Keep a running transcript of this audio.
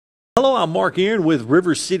Hello, I'm Mark Aaron with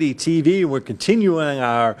River City TV, and we're continuing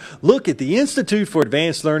our look at the Institute for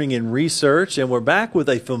Advanced Learning and Research, and we're back with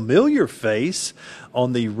a familiar face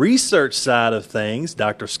on the research side of things,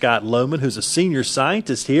 Dr. Scott Lohman, who's a senior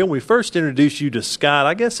scientist here. When we first introduced you to Scott,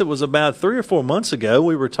 I guess it was about 3 or 4 months ago,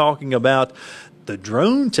 we were talking about the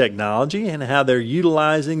drone technology and how they're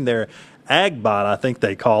utilizing their AgBot, I think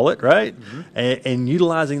they call it, right? And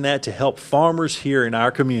utilizing that to help farmers here in our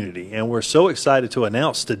community. And we're so excited to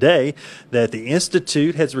announce today that the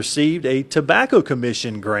Institute has received a Tobacco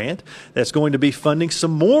Commission grant that's going to be funding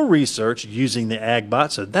some more research using the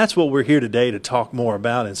AgBot. So that's what we're here today to talk more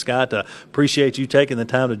about. And Scott, appreciate you taking the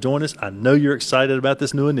time to join us. I know you're excited about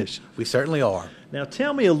this new initiative. We certainly are. Now,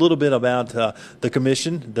 tell me a little bit about the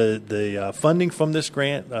commission, the funding from this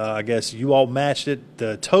grant. I guess you all matched it,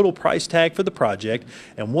 the total price tag for the project,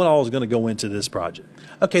 and what all is going to go into this project.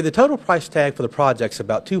 Okay, the total price tag for the project is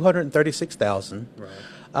about $236,000.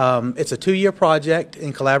 Right. It's a 2-year project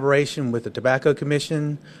in collaboration with the Tobacco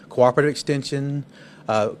Commission, Cooperative Extension,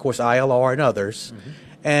 of course ILR and others.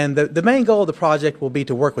 And the main goal of the project will be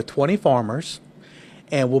to work with 20 farmers,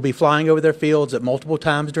 and we'll be flying over their fields at multiple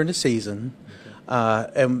times during the season.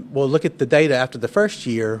 And we'll look at the data after the first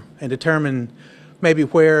year and determine maybe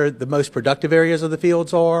where the most productive areas of the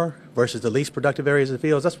fields are versus the least productive areas of the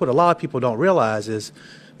fields. That's what a lot of people don't realize is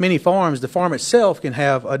many farms, the farm itself can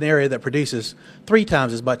have an area that produces 3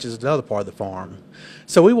 times as much as the other part of the farm.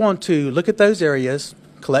 So we want to look at those areas,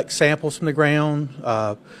 collect samples from the ground,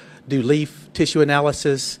 do leaf tissue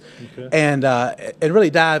analysis, and really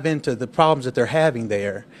dive into the problems that they're having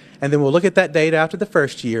there. And then we'll look at that data after the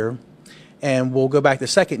first year, and we'll go back the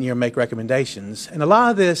second year and make recommendations. And a lot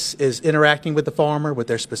of this is interacting with the farmer, with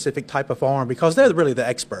their specific type of farm, because they're really the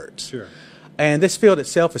experts. Sure. And this field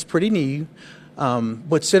itself is pretty new.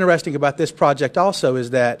 What's interesting about this project also is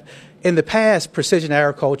that in the past, precision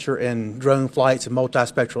agriculture and drone flights and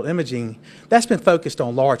multispectral imaging, that's been focused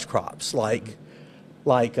on large crops like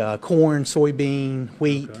corn, soybean,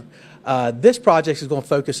 wheat. This project is going to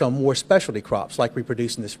focus on more specialty crops like we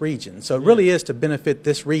produce in this region. So it really is to benefit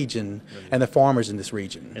this region and the farmers in this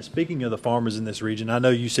region. And speaking of the farmers in this region, I know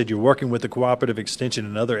you said you're working with the Cooperative Extension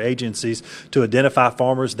and other agencies to identify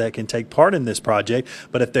farmers that can take part in this project.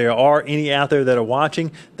 But if there are any out there that are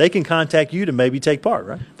watching, they can contact you to maybe take part,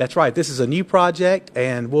 right? That's right. This is a new project,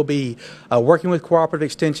 and we'll be working with Cooperative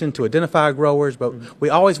Extension to identify growers. But we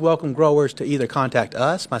always welcome growers to either contact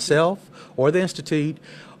us, myself, or the Institute,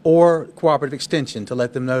 or Cooperative Extension to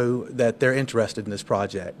let them know that they're interested in this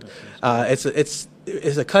project.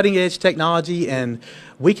 It's a cutting-edge technology, and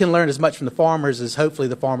we can learn as much from the farmers as hopefully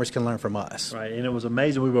the farmers can learn from us. Right, and it was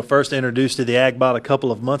amazing. We were first introduced to the AgBot a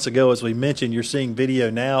couple of months ago. As we mentioned, you're seeing video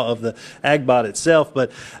now of the AgBot itself,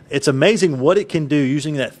 but it's amazing what it can do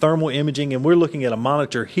using that thermal imaging, and we're looking at a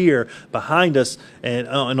monitor here behind us and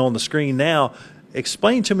on the screen now.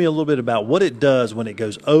 Explain to me a little bit about what it does when it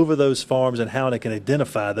goes over those farms and how it can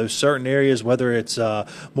identify those certain areas, whether it's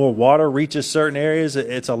more water reaches certain areas.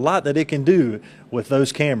 It's a lot that it can do with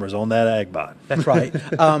those cameras on that AgBot. That's right. The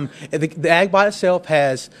AgBot itself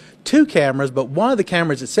has 2 cameras, but one of the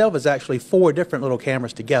cameras itself is actually 4 different little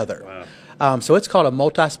cameras together. Wow. So it's called a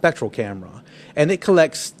multispectral camera, and it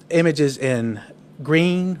collects images in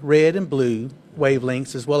green, red, and blue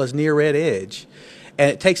wavelengths as well as near red edge. And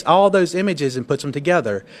it takes all those images and puts them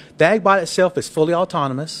together. The AgBot itself is fully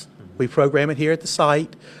autonomous. We program it here at the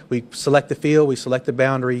site. We select the field, we select the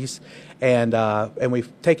boundaries, and we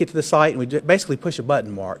take it to the site, and we basically push a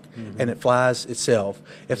button, Mark, and it flies itself.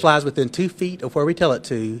 It flies within 2 feet of where we tell it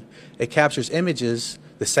to. It captures images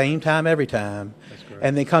the same time every time,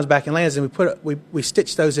 and then comes back and lands, and we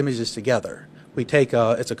stitch those images together. We take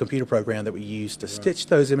it's a computer program that we use to stitch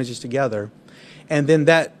those images together, and then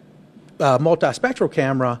that multispectral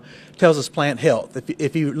camera tells us plant health.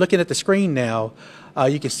 If you're looking at the screen now,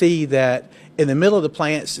 you can see that in the middle of the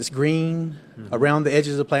plants it's green, around the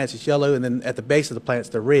edges of the plants it's yellow, and then at the base of the plants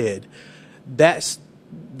they're red. That's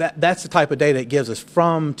the type of data it gives us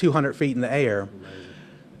from 200 feet in the air.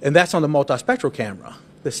 And that's on the multispectral camera.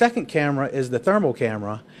 The second camera is the thermal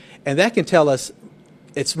camera, and that can tell us,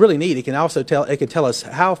 it's really neat, it can also tell us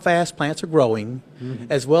how fast plants are growing,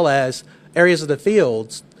 as well as areas of the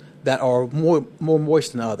fields that are more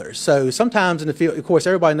moist than others. So sometimes in the field, of course,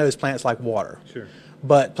 everybody knows plants like water. Sure.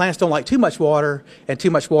 But plants don't like too much water, and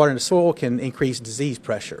too much water in the soil can increase disease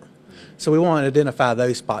pressure. So we want to identify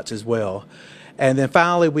those spots as well. And then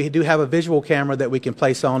finally, we do have a visual camera that we can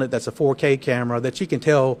place on it that's a 4K camera that you can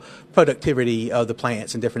tell productivity of the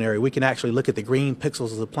plants in different areas. We can actually look at the green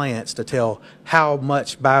pixels of the plants to tell how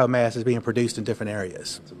much biomass is being produced in different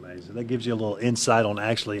areas. That's amazing. So that gives you a little insight on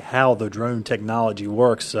actually how the drone technology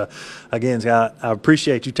works. Again, Scott, I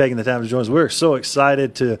appreciate you taking the time to join us. We're so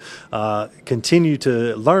excited to continue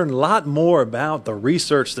to learn a lot more about the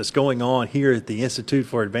research that's going on here at the Institute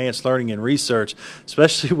for Advanced Learning and Research,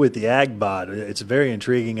 especially with the AgBot. It's very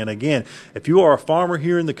intriguing. And again, if you are a farmer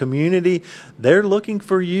here in the community, they're looking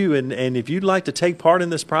for you. And if you'd like to take part in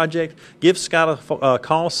this project, give Scott a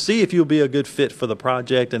call, see if you'll be a good fit for the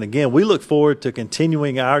project. And again, we look forward to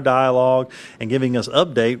continuing our dialogue and giving us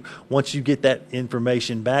update once you get that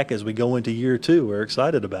information back as we go into year 2. We're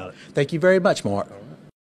excited about it. Thank you very much, Mark.